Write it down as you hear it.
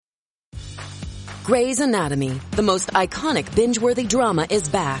Grey's Anatomy, the most iconic binge-worthy drama, is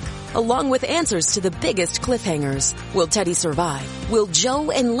back, along with answers to the biggest cliffhangers. Will Teddy survive? Will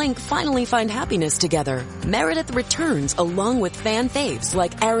Joe and Link finally find happiness together? Meredith returns along with fan faves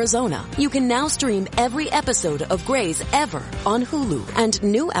like Arizona. You can now stream every episode of Grey's ever on Hulu, and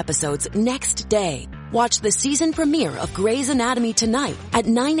new episodes next day. Watch the season premiere of Grey's Anatomy tonight at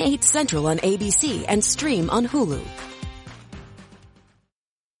 9/8 Central on ABC and stream on Hulu.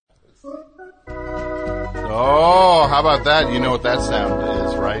 Oh, how about that? You know what that sound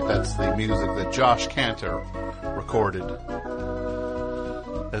is, right? That's the music that Josh Cantor recorded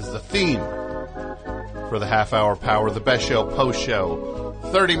as the theme for the half-hour Power, the best show, post-show.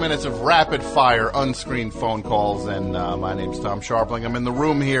 30 minutes of rapid-fire, unscreened phone calls, and my name's Tom Sharpling. I'm in the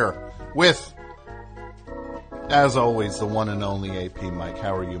room here with, as always, the one and only AP Mike.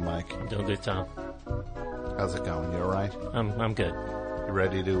 How are you, Mike? I'm doing good, Tom. How's it going? You all right? I'm good. You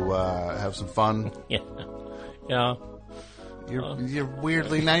ready to have some fun? Yeah. Yeah. You're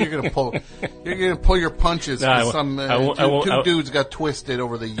weirdly now you're gonna pull your punches. No, Two dudes got twisted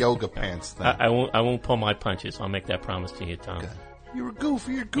over the yoga pants thing. I won't pull my punches. I'll make that promise to you, Tom. Okay. You're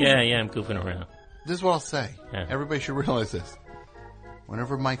goofy. You're goofy. Yeah, I'm goofing around. This is what I'll say. Yeah. Everybody should realize this.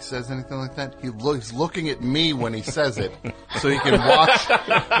 Whenever Mike says anything like that, he's looking at me when he says it, so he can watch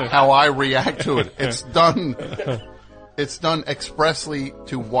how I react to it. It's done expressly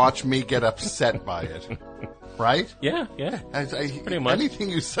to watch me get upset by it. Right? Yeah. Pretty much. Anything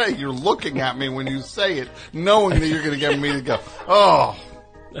you say, you're looking at me when you say it, knowing that you're going to get me to go, oh.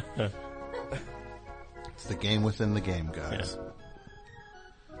 It's the game within the game, guys. Yeah.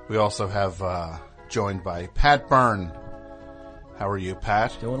 We also have joined by Pat Byrne. How are you,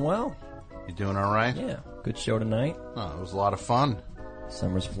 Pat? Doing well. You doing all right? Yeah. Good show tonight. Oh, it was a lot of fun.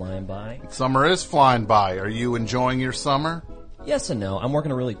 Summer's flying by. Summer is flying by. Are you enjoying your summer? Yes and no. I'm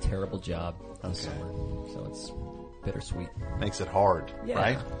working a really terrible job this summer, so it's bittersweet. Makes it hard,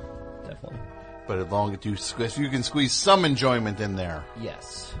 right? Definitely. But as long as if you can squeeze some enjoyment in there.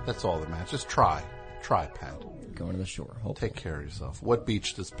 Yes. That's all that matters. Just try. Try, Pat. Going to the shore, hopefully. Take care of yourself. What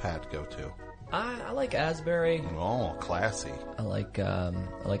beach does Pat go to? I like Asbury. Oh, classy. I like going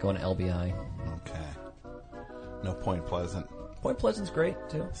to LBI. Okay. No Point Pleasant. Point Pleasant's great,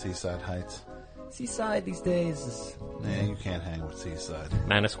 too. Seaside Heights. Seaside these days is... Nah, you can't hang with Seaside.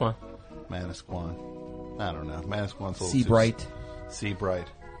 Manasquan. I don't know. Manasquan's a little Seabright. Seabright.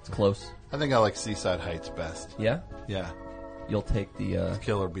 It's close. I think I like Seaside Heights best. Yeah? Yeah. You'll take the...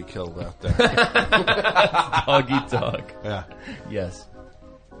 Kill or be killed out there. Dog eat dog. Yeah. Yes.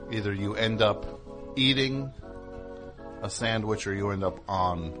 Either you end up eating a sandwich or you end up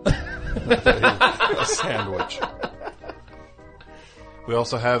on a sandwich. We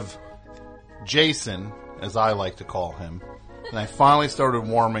also have Jason, as I like to call him. And I finally started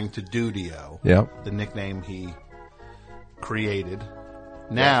warming to Dudio. Yep. The nickname he created.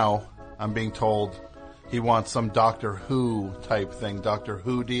 Now, I'm being told he wants some Doctor Who type thing. Doctor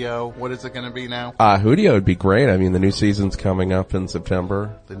Who-dio. What is it going to be now? Who-dio would be great. I mean, the new season's coming up in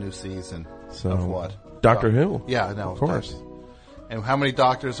September. The new season. So, of what? Doctor Who. Yeah, I know. Of course. And how many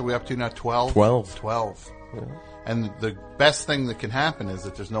doctors are we up to now? 12? 12. Yeah. And the best thing that can happen is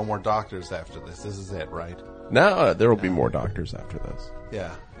that there's no more doctors after this. This is it, right? No, there will be more doctors after this.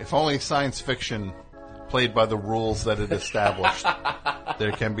 Yeah. If only science fiction played by the rules that it established.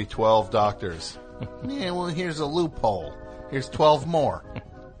 There can be 12 doctors. Yeah, well, here's a loophole. Here's 12 more.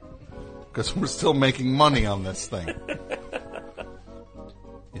 Because we're still making money on this thing.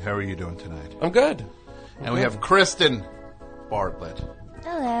 How are you doing tonight? I'm good. And we have Kristen Bartlett.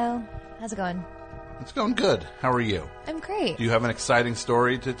 Hello. How's it going? It's going good. How are you? I'm great. Do you have an exciting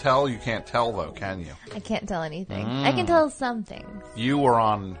story to tell? You can't tell, though, can you? I can't tell anything. I can tell some things. You were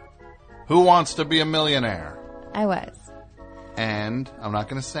on Who Wants to Be a Millionaire? I was. And I'm not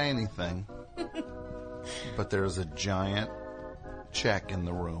going to say anything, but there's a giant check in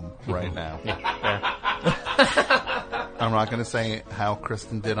the room right now. I'm not going to say how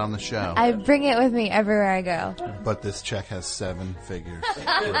Kristen did on the show. I bring it with me everywhere I go. But this check has 7 figures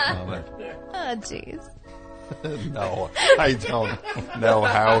on it. Oh, jeez. No, I don't know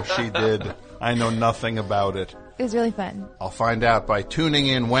how she did. I know nothing about it. It was really fun. I'll find out by tuning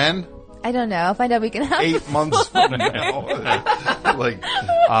in when? I don't know. I'll find out we can have 8 months from now.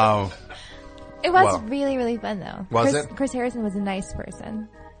 It was really, really fun, though. Was it? Chris Harrison was a nice person.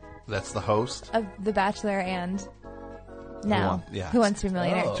 That's the host? Of The Bachelor and now Who Wants to Be a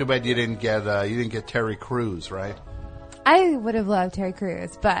Millionaire. Oh. Too bad you didn't get Terry Crews, right? I would have loved Terry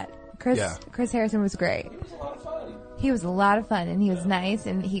Crews, but Chris Harrison was great. He was a lot of fun. He was a lot of fun, and he was nice,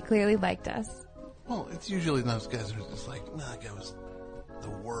 and he clearly liked us. Well, it's usually those guys who are just like, no, that guy was The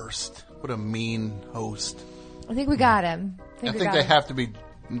worst. What a mean host. I think we got him. I think they have to be.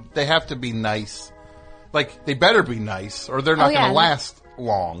 They have to be nice. Like they better be nice, or they're not going to last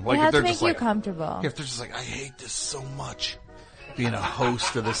long. Like they have if they're to make just you like comfortable. if they're just like, I hate this so much, being a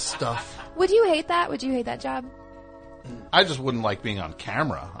host of this stuff. Would you hate that? Would you hate that job? I just wouldn't like being on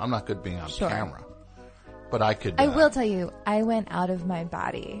camera. I'm not good being on camera. But I could. I will tell you, I went out of my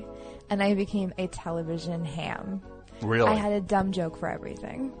body, and I became a television ham. Really? I had a dumb joke for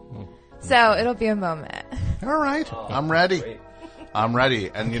everything. So it'll be a moment. All right. I'm ready. Great. I'm ready.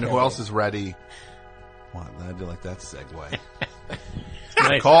 And you know who else is ready? What? I do like that segue.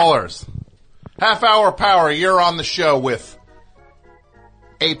 Nice. Callers. Half hour power. You're on the show with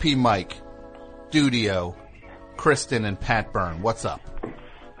AP Mike, Dudio, Kristen, and Pat Byrne. What's up?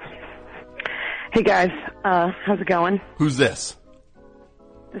 Hey guys, how's it going? Who's this?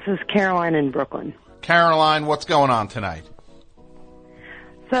 This is Caroline in Brooklyn. Caroline, what's going on tonight?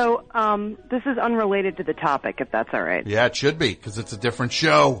 So, this is unrelated to the topic, if that's all right. Yeah, it should be, because it's a different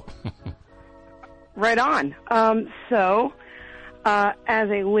show. Right on. As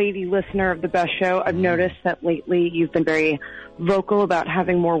a lady listener of the Best Show, I've noticed that lately you've been very vocal about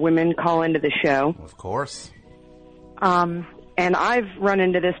having more women call into the show. Of course. And I've run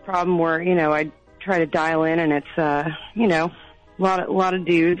into this problem where, I try to dial in and it's, a lot of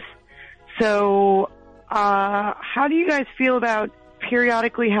dudes. So, how do you guys feel about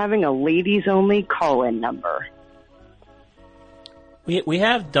periodically having a ladies-only call-in number? We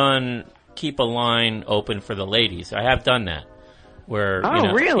have done keep a line open for the ladies. I have done that. Where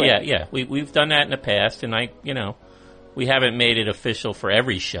really? Yeah. We've done that in the past, and we haven't made it official for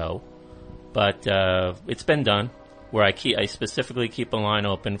every show, but it's been done. Where I specifically keep a line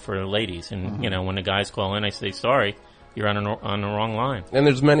open for the ladies, and when the guys call in, I say sorry. You're on the wrong line. And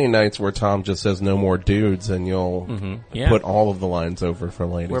there's many nights where Tom just says no more dudes, and you'll put all of the lines over for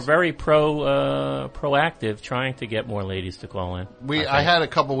ladies. We're very proactive, trying to get more ladies to call in. I had a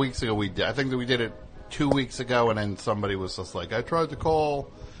couple weeks ago. I think that we did it 2 weeks ago, and then somebody was just like, I tried to call,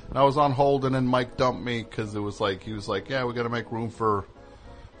 and I was on hold, and then Mike dumped me because he was like, yeah, we got to make room for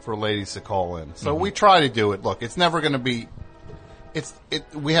ladies to call in. So we try to do it. Look, it's never going to be.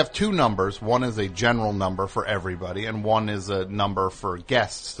 We have two numbers. One is a general number for everybody, and one is a number for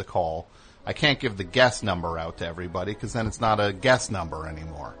guests to call. I can't give the guest number out to everybody because then it's not a guest number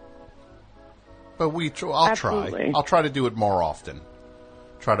anymore. But I'll try. I'll try to do it more often.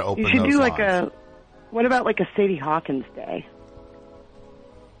 Try to open those lines. You should do what about like a Sadie Hawkins Day?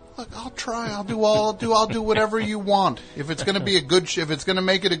 Look, I'll try. I'll do whatever you want. If it's going to be if it's going to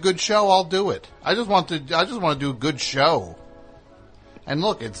make it a good show, I'll do it. I just want to do a good show. And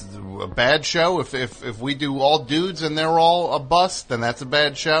look, it's a bad show. If we do all dudes and they're all a bust, then that's a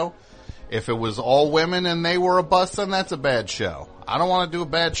bad show. If it was all women and they were a bust, then that's a bad show. I don't want to do a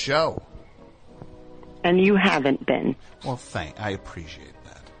bad show. And you haven't been. Well, I appreciate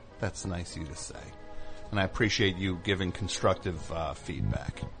that. That's nice of you to say. And I appreciate you giving constructive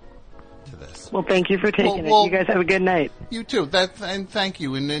feedback to this. Well, thank you for taking it. You guys have a good night. You too. And thank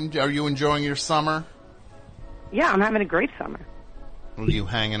you. And are you enjoying your summer? Yeah, I'm having a great summer. Were you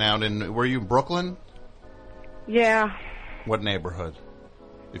hanging out were you in Brooklyn? Yeah. What neighborhood,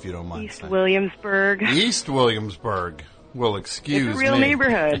 if you don't mind East saying? Williamsburg. East Williamsburg. Well, excuse me. It's a real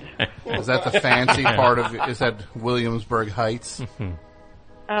neighborhood. Is that the fancy part of it? Is that Williamsburg Heights?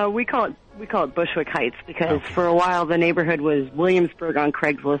 We call it Bushwick Heights because for a while the neighborhood was Williamsburg on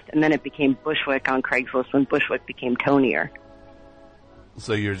Craigslist, and then it became Bushwick on Craigslist when Bushwick became Tonier.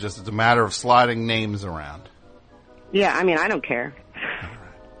 So it's a matter of sliding names around. Yeah, I mean, I don't care. All right.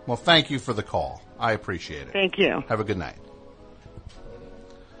 Well, thank you for the call. I appreciate it. Thank you. Have a good night.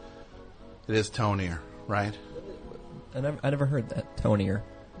 It is Tonier, right? I never heard that. Tonier.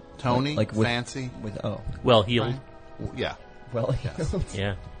 Tony? Like fancy? Well-heeled. Right? Yeah. Well-heeled.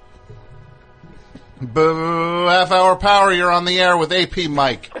 Yeah. Boo, half hour power, you're on the air with AP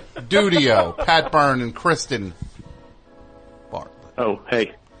Mike, Dudio, Pat Byrne, and Kristen Bartlett. Oh,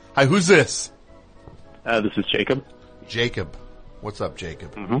 hey. Hi, who's this? This is Jacob. Jacob. What's up,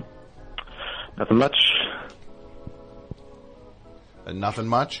 Jacob? Mm-hmm. Nothing much. Nothing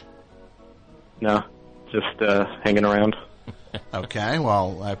much? No, just hanging around. Okay,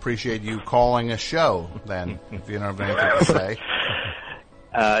 well, I appreciate you calling a show, then, if you don't have anything to say.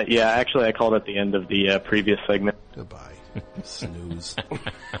 Yeah, actually, I called at the end of the previous segment. Goodbye. Snooze.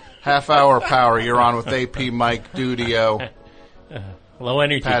 Half hour power, you're on with AP Mike, Dudio, low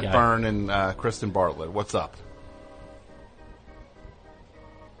energy Pat guy. Byrne, and Kristen Bartlett. What's up?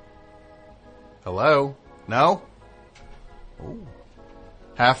 Hello? No? Ooh.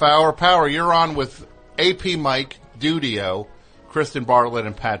 Half hour power, you're on with AP Mike, Dudio, Kristen Bartlett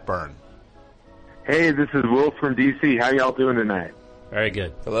and Pat Byrne. Hey, this is Will from D.C. How y'all doing tonight? Very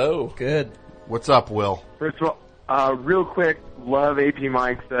good. Hello. Good. What's up, Will? First of all, real quick, love AP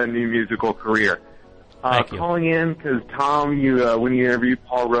Mike's new musical career. Thank you. Calling in because Tom, when you interviewed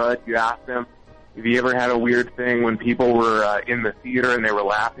Paul Rudd, you asked him if he ever had a weird thing when people were in the theater and they were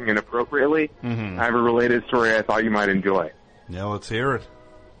laughing inappropriately. Mm-hmm. I have a related story I thought you might enjoy. Yeah, let's hear it.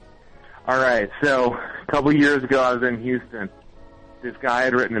 All right, so a couple years ago I was in Houston. This guy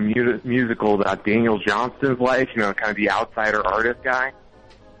had written a musical about Daniel Johnston's life, kind of the outsider artist guy.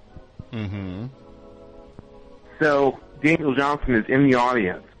 Mm-hmm. So Daniel Johnston is in the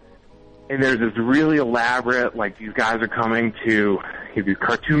audience, and there's this really elaborate, these guys are coming to, these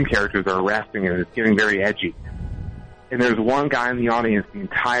cartoon characters are arresting, and it's getting very edgy. And there's one guy in the audience the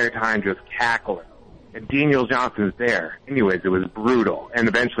entire time just cackling. And Daniel Johnston's there. Anyways, it was brutal, and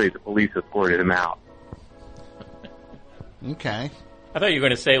eventually the police escorted him out. Okay. I thought you were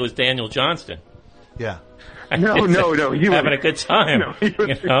going to say it was Daniel Johnston. Yeah. No. He was having a good time. No,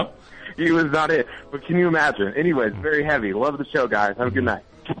 he was not it. But can you imagine? Anyways, very heavy. Love the show, guys. Have a good night.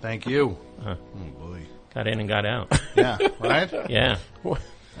 Thank you. Oh, boy. Got in and got out. Yeah, right? Yeah. I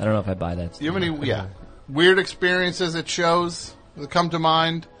don't know if I buy that. Do you have any weird experiences at shows that come to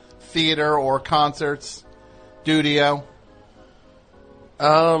mind? Theater or concerts? Studio?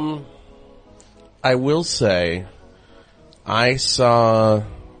 I will say I saw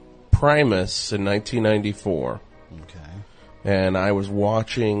Primus in 1994. Okay. And I was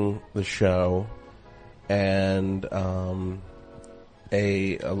watching the show, and a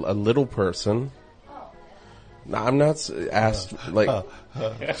little person. I'm not asked like.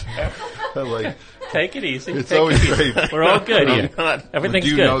 Take it easy. It's always great. We're all good here. Everything's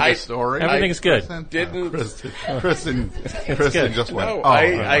Do you good. know the story? Everything's good. Kristen just went. No,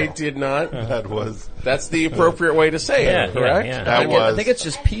 I did not. That's the appropriate way to say it. Correct. Yeah. I think it's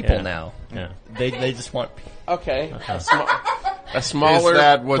just people now. Yeah. They just want. Okay. A smaller Is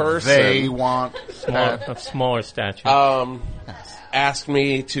that what person, they want? A smaller statue. Asked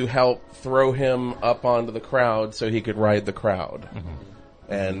me to help throw him up onto the crowd so he could ride the crowd. Mm-hmm.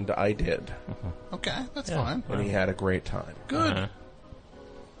 And I did. Mm-hmm. Okay, that's fine. And he had a great time. Good.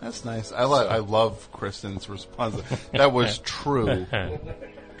 That's nice. I love Kristen's response. That was true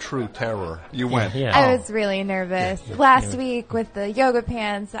terror. You went. Yeah. I was really nervous last week with the yoga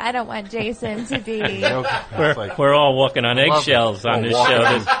pants. I don't want Jason to be. We're all walking on eggshells on this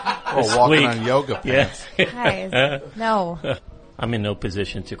show this walking week. on yoga pants. Guys, no. I'm in no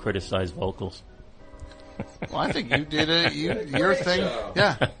position to criticize vocals. Well, I think you did your thing.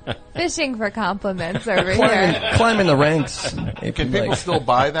 Yeah. Fishing for compliments over here. Climbing the ranks. Can people still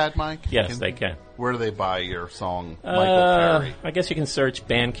buy that, Mike? Yes, they can. Where do they buy your song, Michael Perry? I guess you can search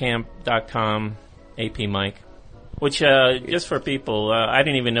bandcamp.com, AP Mike. Which, just for people, I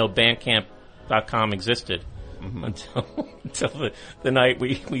didn't even know bandcamp.com existed until the night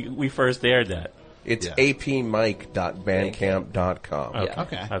we first aired that. It's apmike.bandcamp.com.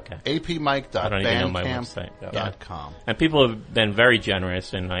 Okay. apmike.bandcamp.com. I don't even know my website. Yeah. And people have been very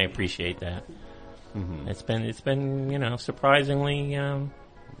generous, and I appreciate that. Mm-hmm. It's been surprisingly.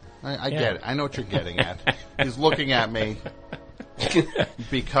 I get it. I know what you're getting at. He's looking at me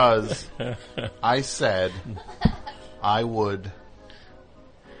because I said I would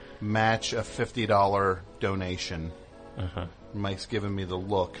match a $50 donation. Uh-huh. Mike's giving me the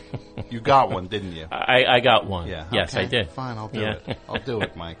look. You got one, didn't you? I got one. Yeah. Yes, okay. I did. Fine, I'll do it. I'll do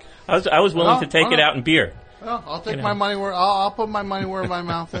it, Mike. I was willing to take it out in beer. Well, I'll take my money where I'll put my money where my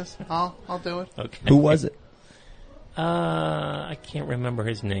mouth is. I'll do it. Okay. Who was it? I can't remember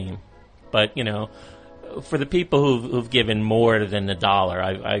his name, but for the people who've given more than the dollar,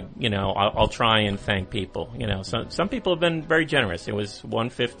 I'll try and thank people. Some people have been very generous. It was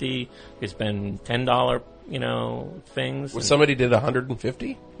 $150. It's been $10. Things. Somebody did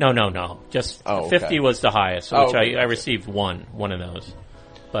 150? No. Just 50 was the highest, which I received one of those.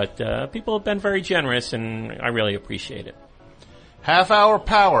 But people have been very generous, and I really appreciate it. Half Hour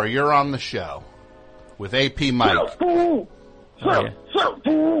Power, you're on the show with AP Mike. Okay.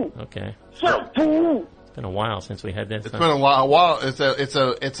 It's been a while since we had this. It's been a while.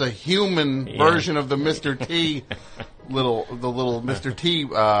 It's a human version of the Mr. T. little Mr. T.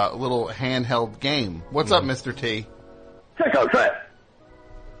 Little handheld game. What's up, Mr. T?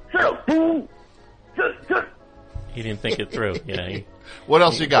 He didn't think it through. Yeah. What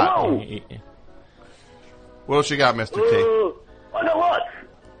else you got? What else you got, Mr. T? I got lots.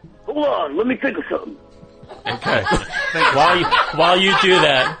 Hold on, let me think of something. Okay. While you do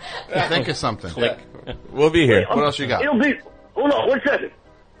that, think of something. Click. We'll be here. What else you got? Hold on, 1 second.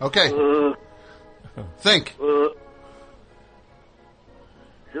 Okay. Think.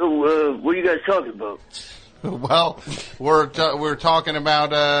 So, what are you guys talking about? Well, we're talking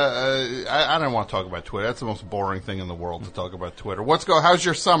about, I don't want to talk about Twitter. That's the most boring thing in the world to talk about Twitter. How's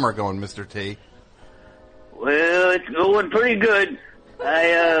your summer going, Mr. T? Well, it's going pretty good.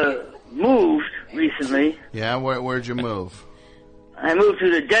 I, moved recently. Yeah, where'd you move? I moved to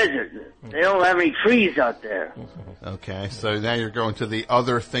the desert. They don't have any trees out there. Okay, so now you're going to the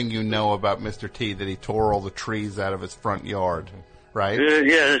other thing you know about Mr. T, that he tore all the trees out of his front yard, right?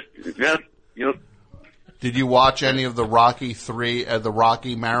 Yep. Did you watch any of the Rocky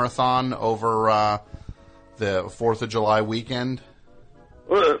Marathon over the 4th of July weekend?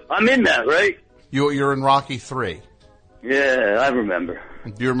 I'm in that, right? You're in Rocky 3. Yeah, I remember.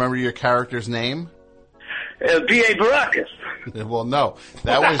 Do you remember your character's name? B.A. Baracus. Well, no.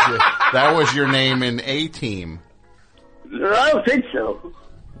 That was your name in A-Team. I don't think so.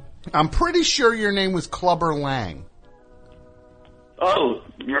 I'm pretty sure your name was Clubber Lang. Oh,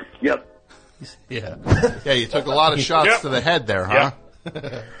 yep. Yeah. Yeah, you took a lot of shots to the head there, huh?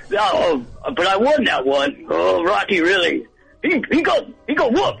 No, but I won that one. Oh, Rocky really. He got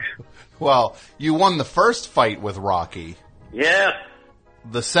whooped. Well, you won the first fight with Rocky. Yeah.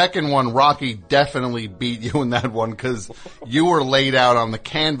 The second one, Rocky definitely beat you in that one because you were laid out on the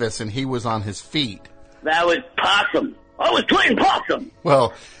canvas and he was on his feet. That was possum. I was playing possum.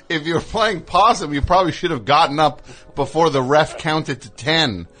 Well, if you were playing possum, you probably should have gotten up before the ref counted to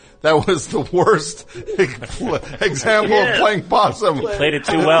 10. That was the worst example of playing possum. Played it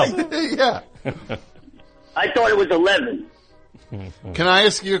too well. Yeah. I thought it was 11. Can I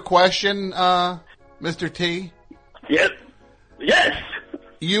ask you a question, Mr. T? Yep. Yes.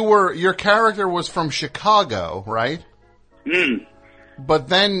 Your character was from Chicago, right? But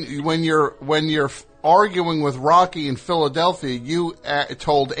then when you're arguing with Rocky in Philadelphia, you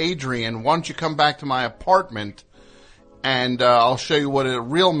told Adrian, "Why don't you come back to my apartment, and I'll show you what a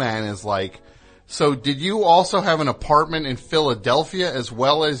real man is like." So, did you also have an apartment in Philadelphia as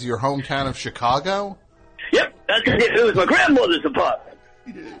well as your hometown of Chicago? Yep, it was my grandmother's apartment.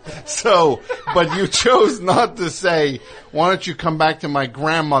 So, but you chose not to say, "Why don't you come back to my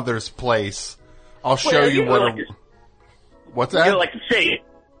grandmother's place? I'll show you what." What's that? You like to say it.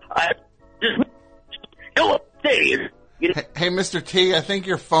 I just don't say it. Hey, Mr. T, I think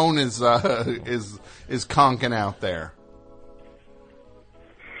your phone is conking out there.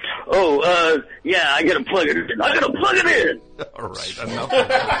 Oh, yeah, I gotta plug it in. All right, enough of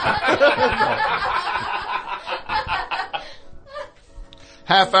that.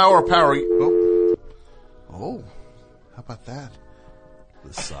 Half-hour power. Oh, how about that?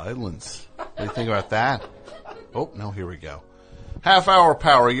 The silence. What do you think about that? Oh, no, here we go. Half-hour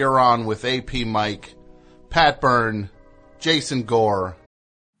power, you're on with AP Mike, Pat Byrne, Jason Gore.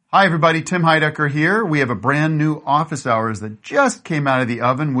 Hi, everybody. Tim Heidecker here. We have a brand new Office Hours that just came out of the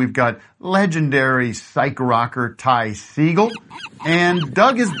oven. We've got legendary psych rocker Ty Siegel. And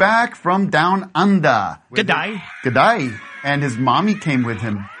Doug is back from down under. G'day. G'day. And his mommy came with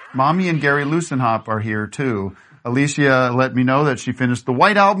him. Mommy and Gary Lusenhop are here, too. Alicia let me know that she finished the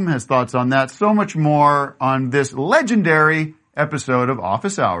White Album, has thoughts on that. So much more on this legendary episode of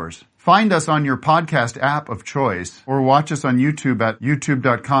Office Hours. Find us on your podcast app of choice or watch us on YouTube at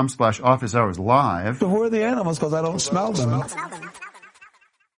youtube.com/officehours-live. So who are the animals? Because I don't smell them.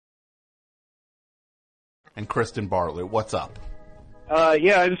 And Kristen Bartlett, what's up?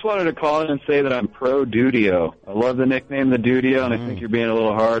 Yeah, I just wanted to call in and say that I'm pro Dudio. I love the nickname The Dudio, and I think you're being a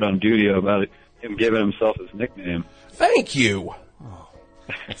little hard on Dudio about him giving himself his nickname. Thank you. Oh.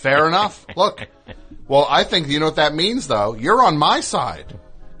 Fair enough. Look, well, I think, you know what that means, though? You're on my side.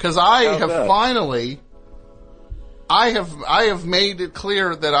 Because I have made it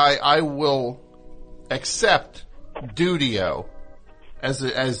clear that I will accept Dudio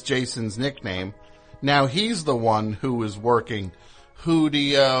as Jason's nickname. Now he's the one who is working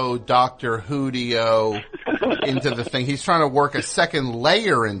Hoodio, Dr. Hoodio into the thing. He's trying to work a second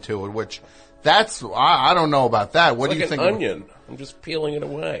layer into it, which I don't know about that. What do you think? Like an onion. I'm just peeling it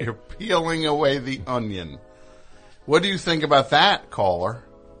away. You're peeling away the onion. What do you think about that, caller?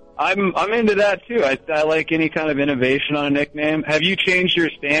 I'm into that too. I like any kind of innovation on a nickname. Have you changed your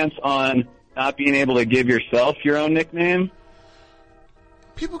stance on not being able to give yourself your own nickname?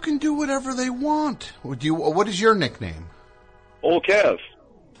 People can do whatever they want. What is your nickname? Old Kev.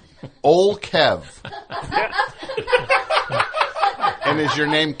 Old Kev. And is your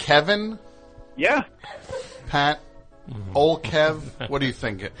name Kevin? Yeah. Pat? Old Kev? What do you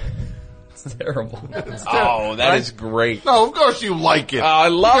think? It's terrible. Oh, that is great. No, of course you like it. I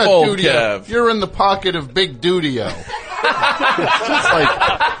love Old Kev. You're in the pocket of Big Dudio.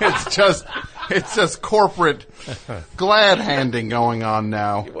 It's just corporate glad handing going on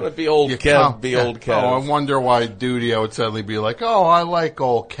now. You want to be old Kev, be old Kev. Oh, I wonder why Dudio would suddenly be like, oh, I like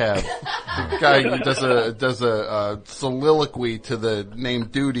old Kev. The guy who does a soliloquy to the name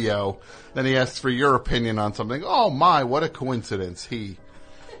Dudio, then he asks for your opinion on something. Oh my, what a coincidence. He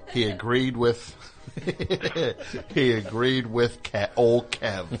agreed with old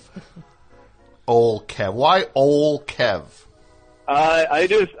Kev. Old Kev. Why old Kev? I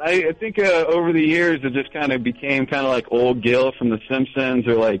think over the years it just kind of became kind of like old Gil from The Simpsons,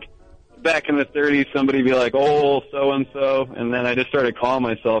 or like back in the 30s somebody be like, oh, so-and-so, and then I just started calling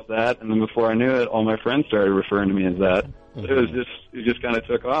myself that, and then before I knew it, all my friends started referring to me as that. So it just kind of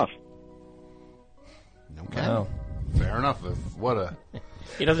took off. Okay. Wow. Fair enough.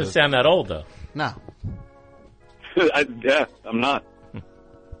 He doesn't sound that old, though. No. I'm not.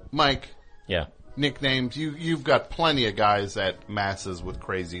 Mike. Yeah. Nicknames. You've got plenty of guys at masses with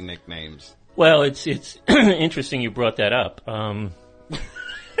crazy nicknames. Well, it's interesting you brought that up.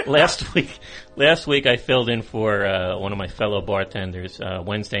 Last week I filled in for one of my fellow bartenders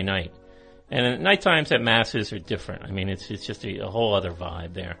Wednesday night, and night times at masses are different. I mean, it's just a whole other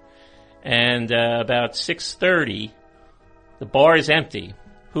vibe there. And about 6:30, the bar is empty.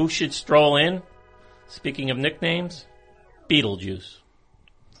 Who should stroll in? Speaking of nicknames, Beetlejuice,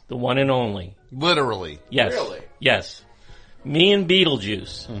 the one and only. Literally. Yes. Really? Yes. Me and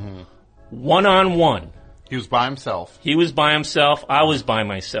Beetlejuice, one-on-one. He was by himself. He was by himself. I was by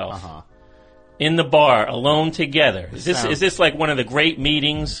myself. In the bar, alone together. Is this like one of the great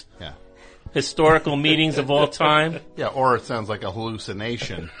meetings? Yeah. Historical meetings of all time? Yeah, or it sounds like a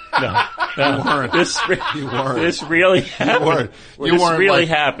hallucination. No. You weren't. This really happened.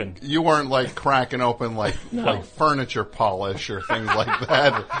 Happened. You weren't like cracking open like furniture polish or things like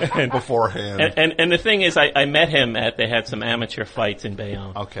that beforehand. And the thing is, I met him they had some amateur fights in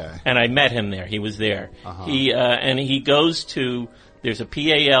Bayonne. Okay. And I met him there. He was there. He goes to, there's a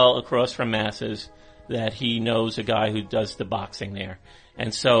PAL across from Masses that he knows a guy who does the boxing there.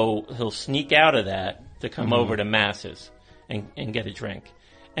 And so he'll sneak out of that to come over to Masses and get a drink.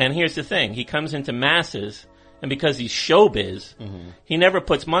 And here's the thing. He comes into Masses, and because he's showbiz, he never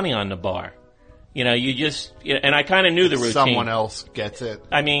puts money on the bar. You know, and I kind of knew the routine. Someone else gets it.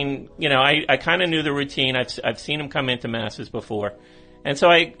 I mean, I kind of knew the routine. I've seen him come into Masses before. And so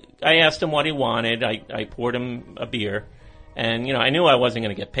I asked him what he wanted. I poured him a beer. And, I knew I wasn't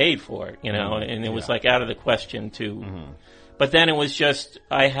going to get paid for it, and it was like out of the question to... But then it was just,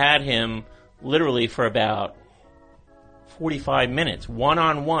 I had him literally for about 45 minutes,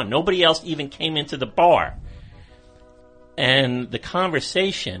 one-on-one. Nobody else even came into the bar. And the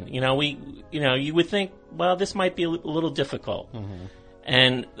conversation, you would think, well, this might be a little difficult.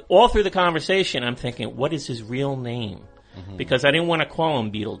 And all through the conversation, I'm thinking, what is his real name? Because I didn't want to call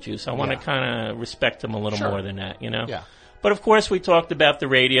him Beetlejuice. I want to kind of respect him a little more than that, Yeah. But of course, we talked about the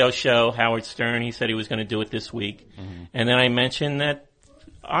radio show, Howard Stern. He said he was going to do it this week. And then I mentioned that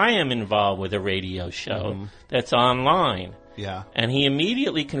I am involved with a radio show that's online. Yeah. And he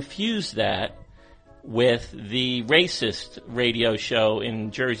immediately confused that with the racist radio show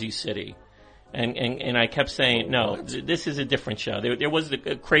in Jersey City. And I kept saying, no, this is a different show. There was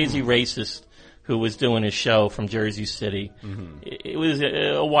a crazy racist who was doing his show from Jersey City. It was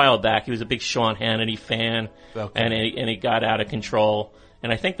a while back. He was a big Sean Hannity fan, and he got out of control.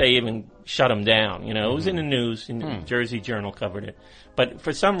 And I think they even shut him down. It was in the news, and the Jersey Journal covered it. But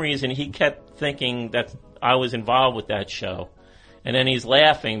for some reason, he kept thinking that I was involved with that show. And then he's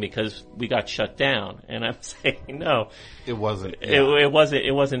laughing because we got shut down. And I'm saying, no. It wasn't. Yeah. It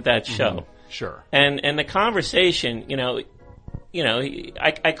wasn't that show. Sure. And the conversation,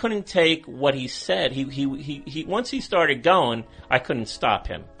 I couldn't take what he said. He once he started going, I couldn't stop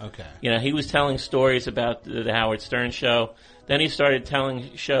him. Okay. He was telling stories about the Howard Stern show. Then he started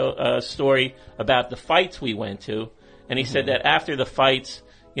telling a story about the fights we went to, and he said that after the fights,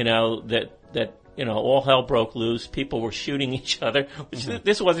 that all hell broke loose. People were shooting each other. Which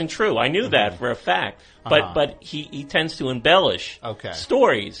this wasn't true. I knew that for a fact. But he tends to embellish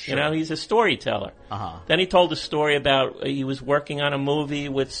stories. Sure. He's a storyteller. Then he told a story about he was working on a movie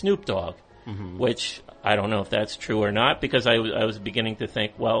with Snoop Dogg, which I don't know if that's true or not, because I was beginning to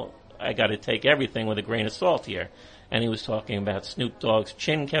think, well, I got to take everything with a grain of salt here. And he was talking about Snoop Dogg's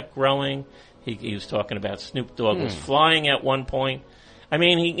chin kept growing. He was talking about Snoop Dogg was flying at one point. I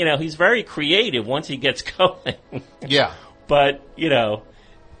mean, he's very creative once he gets going. Yeah. But,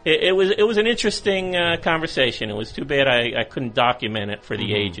 it was an interesting conversation. It was too bad I couldn't document it for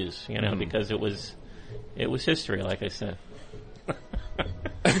the ages, because it was history, like I said.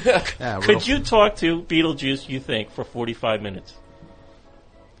 Could you talk to Beetlejuice, you think, for 45 minutes?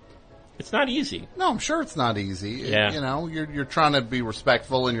 It's not easy. No, I'm sure it's not easy. Yeah. You know, you're trying to be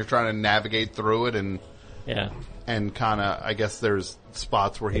respectful and you're trying to navigate through it and kind of, I guess there's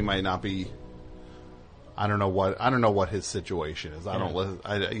spots where he might not be. I don't know what his situation is.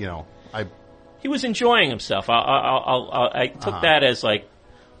 He was enjoying himself. I took that as like,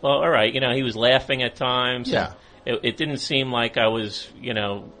 well, all right. You know, he was laughing at times. Yeah. It didn't seem like I was, you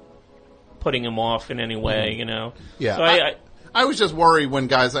know, putting him off in any way. You know. Yeah. So I was just worried when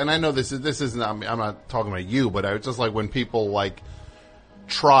guys, and I know this isn't. I'm not talking about you, but I was just like when people like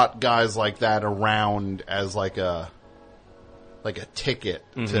trot guys like that around as like a ticket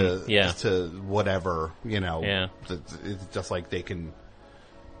to whatever, you know. Yeah. It's just like they can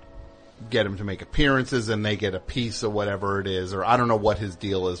get him to make appearances and they get a piece of whatever it is, or I don't know what his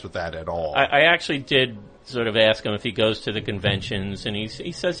deal is with that at all. I actually did sort of ask him if he goes to the conventions, and he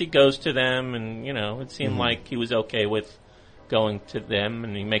says he goes to them, and you know, it seemed like he was okay with going to them,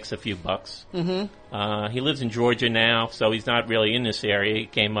 and he makes a few bucks. Mm-hmm. He lives in Georgia now, so he's not really in this area. He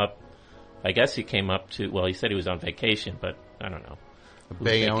came up to, well, he said he was on vacation, but I don't know.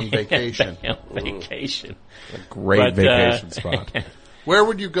 Bayonne vacation. Vacation. A great vacation spot. Where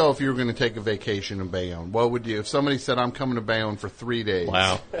would you go if you were going to take a vacation in Bayonne? What would you, if somebody said, I'm coming to Bayonne for 3 days?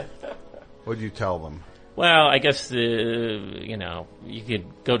 Wow. What would you tell them? Well, I guess, you know, you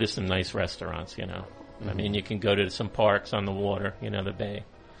could go to some nice restaurants, you know. Mm-hmm. I mean, you can go to some parks on the water, you know, the bay.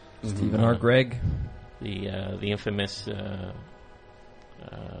 Stephen R. Gregg. The infamous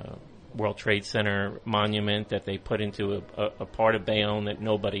World Trade Center monument that they put into a part of Bayonne that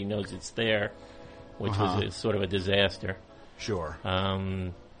nobody knows it's there, which was sort of a disaster. Sure.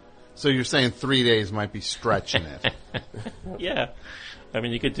 So you're saying 3 days might be stretching it. Yeah. I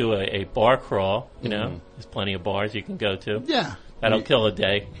mean, you could do a bar crawl, you know. There's plenty of bars you can go to. Yeah. That'll kill a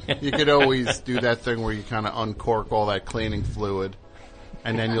day. You could always do that thing where you kind of uncork all that cleaning fluid,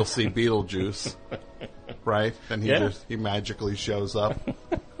 and then you'll see Beetlejuice, right? And he magically shows up.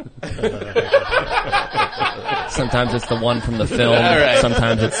 Sometimes it's the one from the film. Right.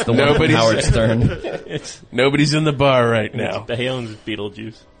 Sometimes it's the one from Howard Stern. Nobody's in the bar right now. Bayonne's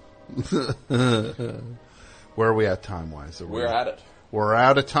Beetlejuice. Where are we at time-wise? We're at it. We're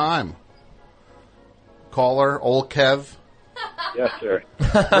out of time. Caller, old Kev. Yes, sir.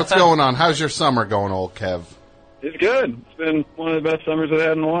 What's going on? How's your summer going, old Kev? It's good. It's been one of the best summers I've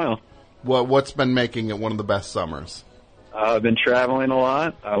had in a while. What's been making it one of the best summers? I've been traveling a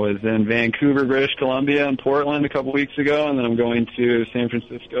lot. I was in Vancouver, British Columbia, and Portland a couple weeks ago, and then I'm going to San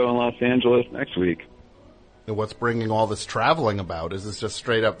Francisco and Los Angeles next week. And what's bringing all this traveling about? Is this just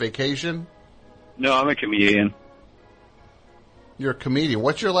straight up vacation? No, I'm a comedian. You're a comedian.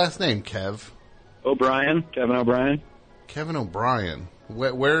 What's your last name, Kev? O'Brien, Kevin O'Brien. Kevin O'Brien.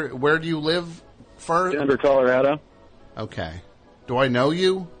 Where do you live first? Denver, Colorado. Okay. Do I know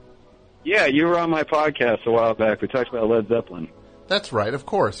you? Yeah, you were on my podcast a while back. We talked about Led Zeppelin. That's right, of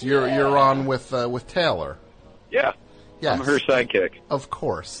course. You're on with Taylor. Yeah. Yes. I'm her sidekick. Of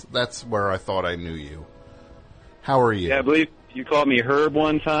course. That's where I thought I knew you. How are you? Yeah, I believe you called me Herb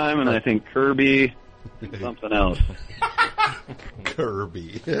one time, and I think Kirby something else.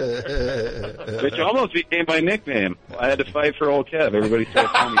 Kirby. Which almost became my nickname. I had to fight for old Kev. Everybody started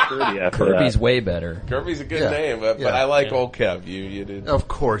calling me Kirby after Kirby's that. way better. Kirby's a good name, but I like old Kev. You did. Of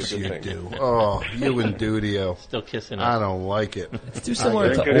course you do. Oh, you and Dudio. Still kissing him. I don't like it. It's too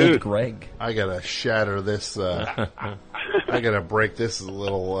similar to old Greg. I gotta shatter this. I gotta break this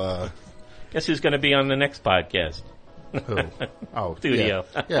little. Guess who's going to be on the next podcast? Who? Oh, Dudio.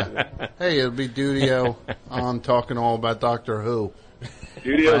 Yeah. Hey, it'll be Dudio on talking all about Doctor Who.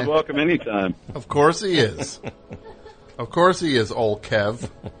 Studio's right? welcome anytime. Of course he is. Of course he is, old Kev.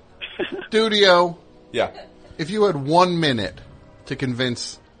 Dudio. Yeah. If you had 1 minute to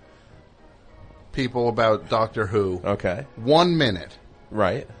convince people about Doctor Who. Okay. 1 minute.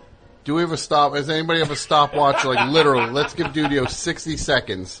 Right. Do we have a stop? Does anybody have a stopwatch? Like literally, let's give Dudio 60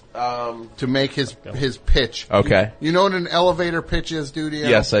 seconds to make his pitch. Okay. You know what an elevator pitch is, Dudio?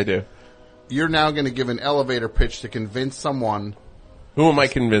 Yes, I do. You're now going to give an elevator pitch to convince someone. Who am I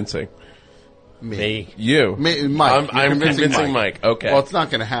convincing? Me. You. Mike. I'm convincing Mike. Okay. Well, it's not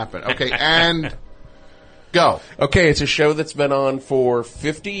going to happen. Okay, and go. Okay, it's a show that's been on for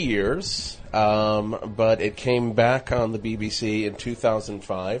 50 years, but it came back on the BBC in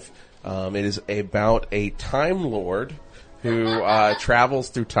 2005. It is about a Time Lord who travels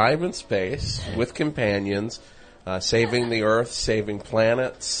through time and space with companions, saving the Earth, saving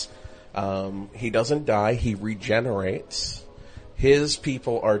planets. He doesn't die. He regenerates. His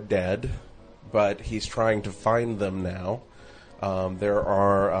people are dead, but he's trying to find them now. There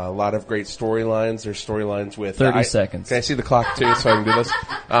are a lot of great storylines. There's storylines with 30 seconds. Can I see the clock too, so I can do this?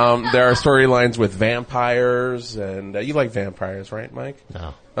 There are storylines with vampires, and you like vampires, right, Mike?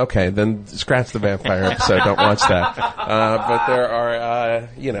 No. Okay, then scratch the vampire episode. Don't watch that. But there are,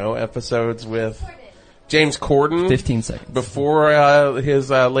 episodes with James Corden. 15 seconds. Before his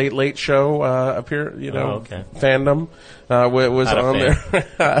late show fandom was on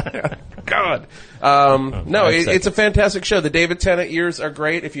there. God. It's a fantastic show. The David Tennant years are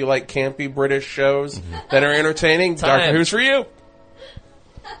great if you like campy British shows that are entertaining. Doctor Who's for you.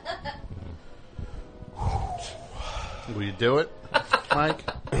 Will you do it, Mike?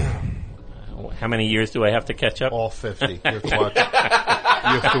 How many years do I have to catch up? All 50. You have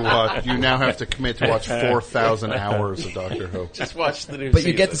to watch. You now have to commit to watch 4,000 hours of Doctor Who. Just watch the new But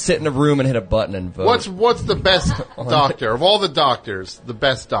you get to sit in a room and hit a button and vote. What's the best doctor of all the doctors? The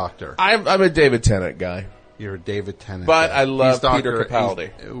best doctor. I'm a David Tennant guy. You're a David Tennant but guy. I love Peter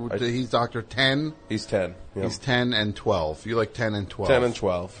Capaldi. He's Doctor 10. He's 10. Yep. He's 10 and 12. You like 10 and 12. 10 and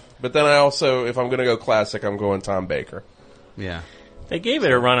 12. But then I also, if I'm going to go classic, I'm going Tom Baker. Yeah. They gave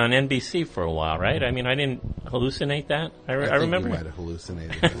it a run on NBC for a while, right? I mean, I didn't hallucinate that. I remember. You might have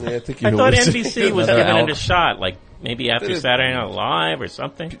hallucinated. Yeah, I think you I thought NBC was giving it a shot, like maybe after Saturday Night Live or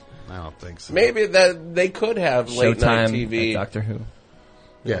something. I don't think so. Maybe that they could have late night Showtime TV. at Doctor Who.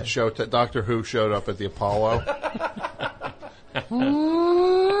 Yeah, Doctor Who showed up at the Apollo.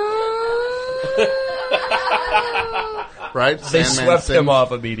 Right? They swept him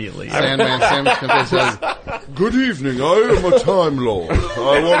off immediately. Sandman Sims says, "Good evening, I am a Time Lord.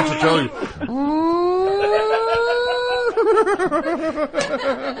 I want to tell you."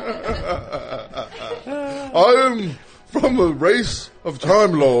 I am from a race of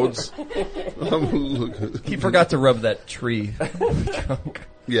Time Lords. He forgot to rub that tree.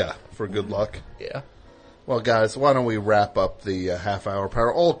 Yeah, for good luck. Yeah. Well, guys, why don't we wrap up the half-hour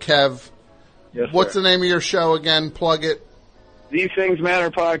power? Old Kev, Yes, what's sir. the name of your show again? Plug it. These Things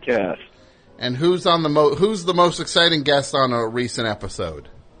Matter podcast. And who's on who's the most exciting guest on a recent episode?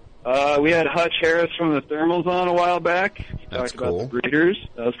 We had Hutch Harris from the Thermals on a while back. That's Talked cool. about the breeders.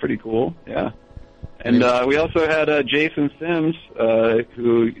 That was pretty cool. Yeah. And we also had Jason Sims,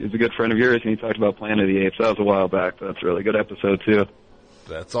 who is a good friend of yours, and he talked about Planet of the Apes. That was a while back. But that's a really good episode too.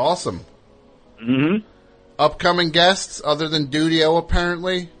 That's awesome. Mm-hmm. Upcoming guests other than Dudio,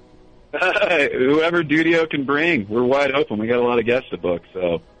 apparently. Whoever Dudio can bring, we're wide open. We got a lot of guests to book,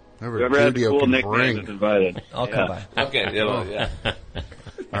 so whoever has a Dudio cool can nickname bring. is invited. I'll come by. Okay, yeah.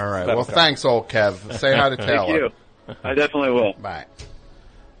 All right. Well, thanks, old Kev. Say hi to Taylor. Thank you. I definitely will. Bye.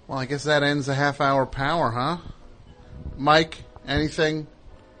 Well, I guess that ends the half-hour power, huh? Mike, anything?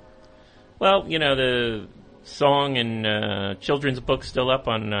 Well, the song and children's book still up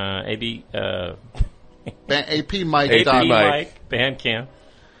on APMike. Bandcamp.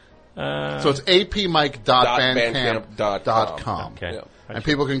 So it's apmike.bandcamp.com. Okay. Yeah. And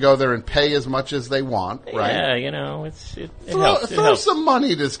people can go there and pay as much as they want, right? Yeah, it helps. It Throw helps. some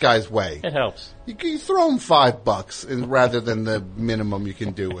money this guy's way. It helps. You throw him $5 rather than the minimum you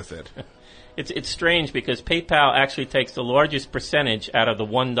can do with it. It's strange because PayPal actually takes the largest percentage out of the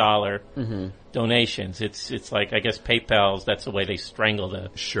 $1 donations. It's like, I guess PayPal's, that's the way they strangle the...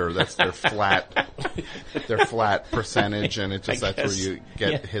 Sure, that's their flat percentage, and that's where you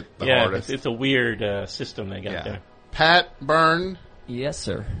get hit the hardest. It's a weird system they got there. Pat Byrne. Yes,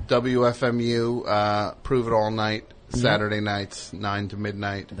 sir. WFMU, Prove It All Night, Saturday nights, 9 to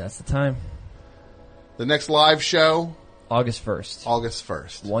midnight. That's the time. The next live show? August 1st. August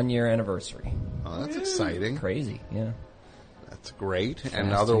 1st. 1 year anniversable. Oh, that's exciting. Crazy, yeah. That's great.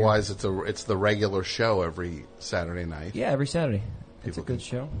 And otherwise, it's the regular show every Saturday night. Yeah, every Saturday. It's a good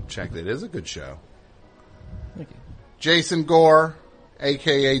show. Check. It is a good show. Thank you. Jason Gore,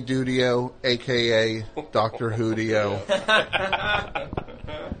 a.k.a. Dudio, a.k.a. Dr. Whodio.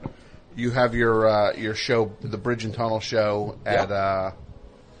 You have your show, the Bridge and Tunnel show, at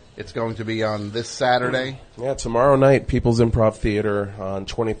it's going to be on this Saturday. Yeah, tomorrow night, People's Improv Theater on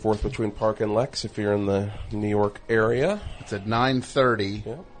 24th between Park and Lex, if you're in the New York area. It's at 9:30.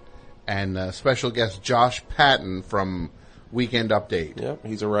 Yep. And special guest Josh Patton from Weekend Update. Yep,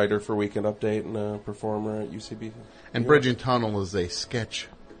 he's a writer for Weekend Update and a performer at UCB. And Bridge and Tunnel is a sketch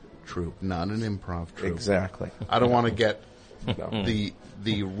troupe, not an improv troupe. Exactly. I don't want to get the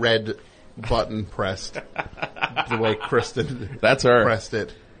red button pressed the way Kristen That's her. pressed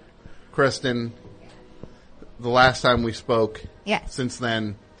it. Kristen, the last time we spoke, Yes. since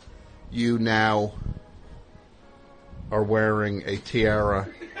then, you now are wearing a tiara.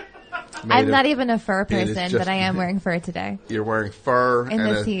 I'm not even a fur It is person, just- but I am wearing fur today. You're wearing fur In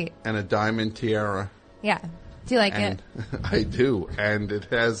this heat. and a diamond tiara. Yeah. Do you like it? I do. And it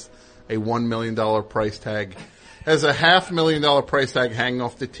has a $1 million price tag. Has a $500,000 price tag hanging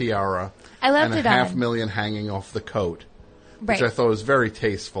off the tiara. I left and it a on. $500,000 hanging off the coat. Right. Which I thought was very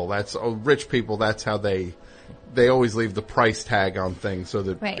tasteful. That's rich people, that's how they always leave the price tag on things so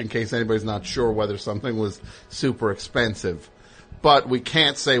that in case anybody's not sure whether something was super expensive. But we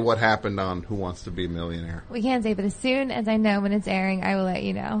can't say what happened on Who Wants to Be a Millionaire. We can't say, but as soon as I know when it's airing, I will let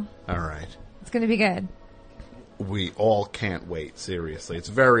you know. All right. It's going to be good. We all can't wait, seriously. It's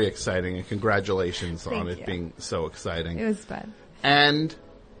very exciting, and congratulations on it being so exciting. It was fun. And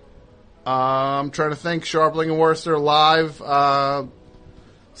I'm trying to think, Sharpling and Worcester live,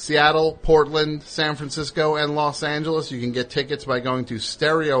 Seattle, Portland, San Francisco, and Los Angeles. You can get tickets by going to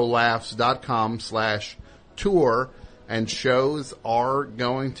stereolaughs.com/tour, and shows are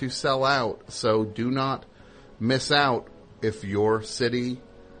going to sell out. So do not miss out. If your city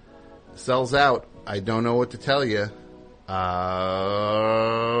sells out, I don't know what to tell you.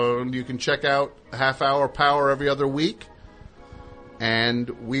 You can check out Half Hour Power every other week. And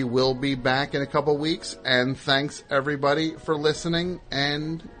we will be back in a couple weeks. And thanks, everybody, for listening.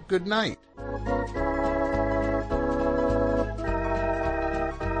 And good night.